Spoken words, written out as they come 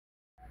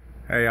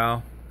Hey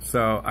y'all,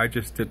 so I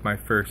just did my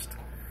first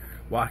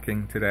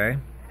walking today.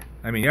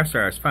 I mean,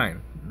 yesterday I was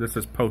fine. This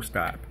is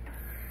post-op.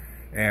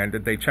 And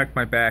they checked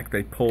my back,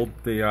 they pulled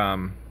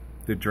the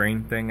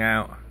drain thing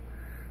out.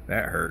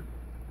 That hurt.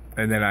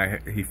 And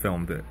then he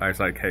filmed it. I was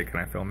like, hey, can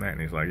I film that?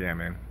 And he's like, yeah,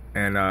 man.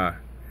 And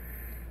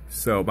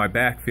so my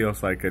back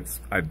feels like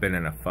I've been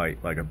in a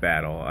fight, like a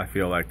battle. I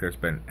feel like there's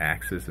been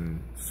axes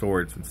and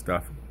swords and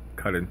stuff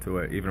cut into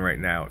it. Even right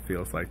now it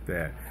feels like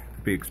that.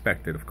 To be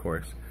expected, of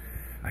course.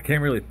 I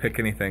can't really pick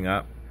anything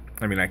up.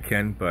 I mean, I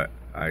can, but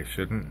I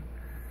shouldn't.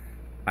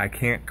 I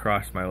can't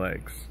cross my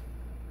legs.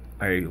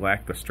 I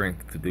lack the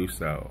strength to do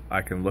so.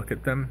 I can look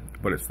at them,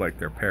 but it's like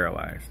they're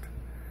paralyzed.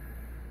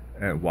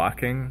 And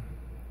walking,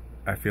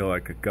 I feel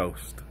like a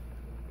ghost.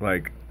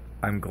 Like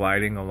I'm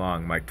gliding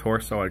along. My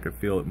torso, I could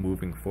feel it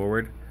moving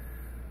forward.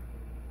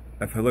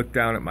 If I look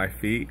down at my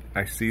feet,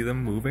 I see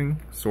them moving,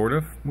 sort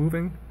of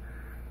moving,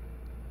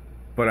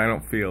 but I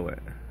don't feel it.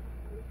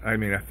 I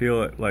mean, I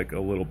feel it like a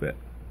little bit.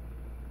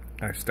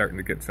 I'm starting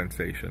to get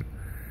sensation,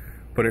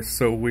 but it's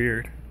so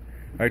weird.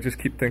 I just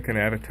keep thinking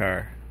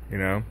Avatar, you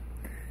know,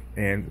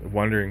 and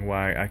wondering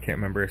why I can't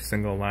remember a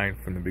single line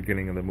from the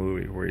beginning of the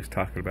movie where he's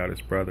talking about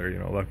his brother, you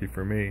know, lucky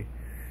for me.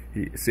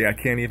 See, I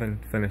can't even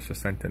finish a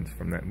sentence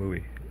from that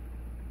movie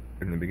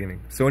in the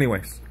beginning. So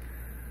anyways,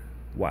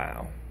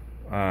 wow.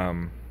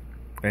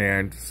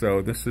 And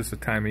so this is the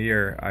time of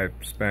year I've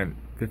spent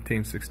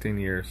 15, 16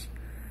 years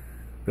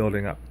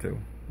building up to,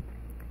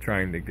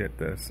 trying to get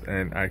this,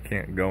 and I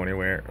can't go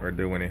anywhere or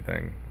do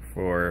anything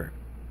for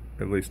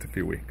at least a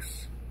few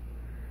weeks.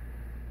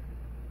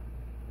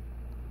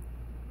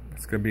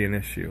 It's gonna be an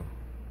issue.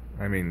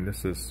 I mean,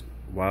 this is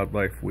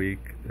Wildlife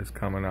Week is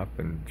coming up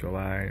in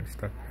July and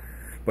stuff,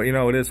 but you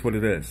know, it is what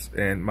it is,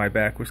 and my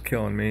back was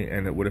killing me,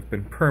 and it would have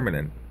been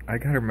permanent. I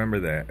gotta remember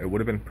that. It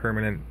would have been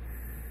permanent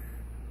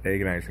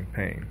agonizing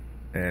pain,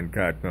 and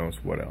God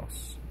knows what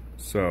else.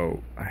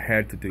 So I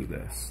had to do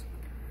this.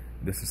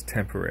 This is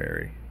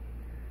temporary,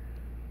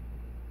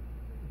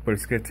 but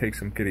it's gonna take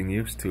some getting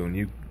used to, and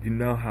you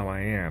know how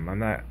I am.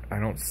 I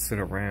don't sit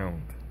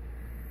around,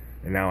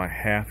 and now I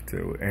have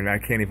to, and I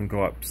can't even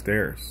go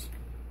upstairs.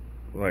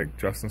 Like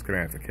Justin's gonna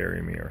have to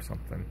carry me or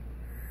something,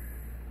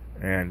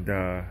 and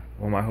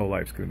well, my whole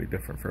life's gonna be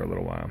different for a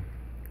little while.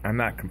 I'm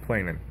not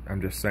complaining.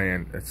 I'm just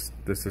saying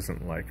this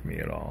isn't like me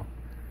at all.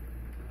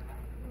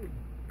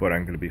 But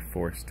I'm gonna be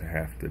forced to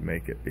have to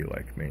make it be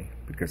like me,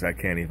 because I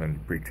can't even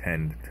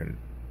pretend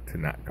to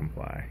not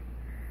comply.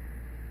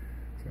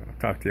 So I'll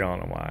talk to y'all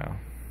in a while.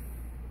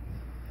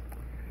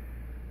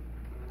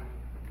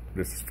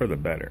 This is for the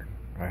better.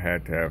 I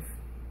had to have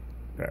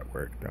that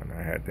work done.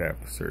 I had to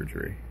have the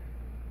surgery.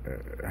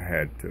 I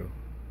had to,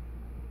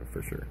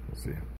 for sure. We'll see.